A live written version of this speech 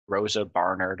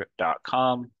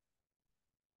rosabarnard.com.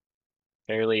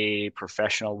 Fairly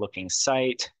professional looking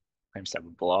site. Claims to have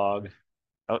a blog.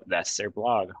 Oh, that's their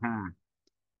blog.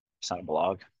 It's not a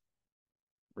blog.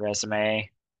 Resume,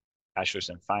 bachelor's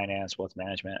in finance, wealth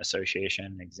management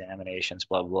association, examinations,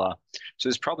 blah, blah, blah. So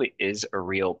this probably is a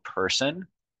real person.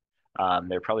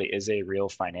 There probably is a real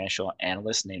financial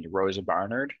analyst named Rosa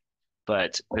Barnard,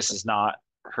 but this is not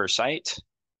her site.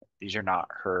 These are not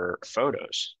her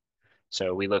photos.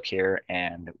 So we look here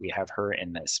and we have her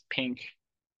in this pink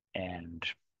and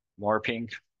more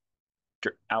pink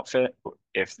outfit.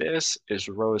 If this is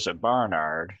Rosa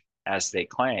Barnard, as they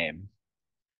claim,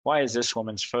 why is this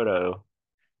woman's photo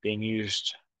being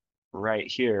used right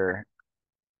here,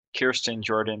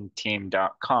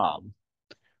 KirstenJordanTeam.com,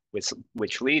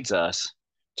 which leads us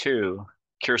to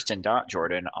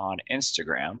Kirsten.Jordan on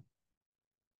Instagram.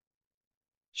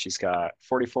 She's got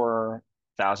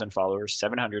 44,000 followers,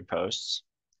 700 posts.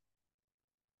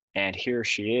 And here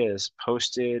she is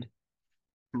posted.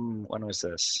 When was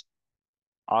this?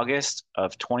 August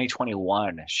of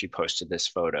 2021, she posted this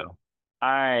photo.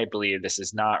 I believe this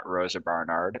is not Rosa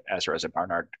Barnard, as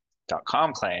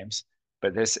rosabarnard.com claims,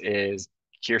 but this is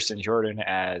Kirsten Jordan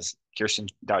as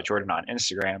Kirsten.Jordan on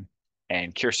Instagram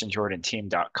and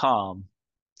KirstenJordanTeam.com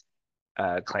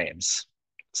claims.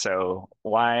 So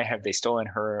why have they stolen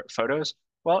her photos?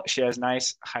 Well, she has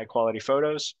nice, high quality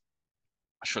photos.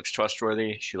 She looks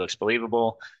trustworthy. She looks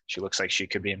believable. She looks like she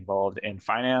could be involved in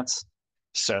finance.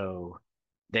 So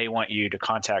they want you to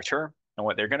contact her. And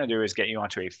what they're going to do is get you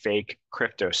onto a fake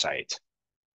crypto site.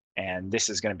 And this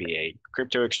is going to be a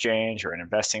crypto exchange or an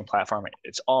investing platform.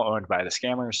 It's all owned by the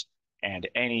scammers. And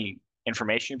any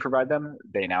information you provide them,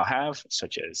 they now have,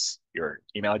 such as your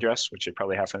email address, which they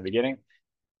probably have from the beginning,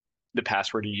 the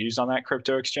password you use on that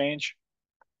crypto exchange,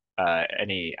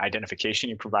 any identification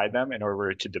you provide them in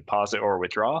order to deposit or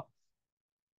withdraw,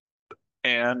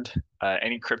 and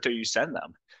any crypto you send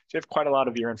them. So you have quite a lot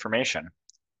of your information,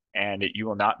 and you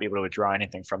will not be able to withdraw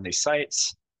anything from these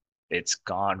sites. It's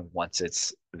gone once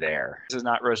it's there. This is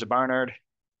not Rosa Barnard.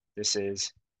 This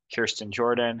is Kirsten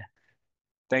Jordan.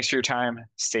 Thanks for your time.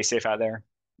 Stay safe out there.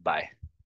 Bye.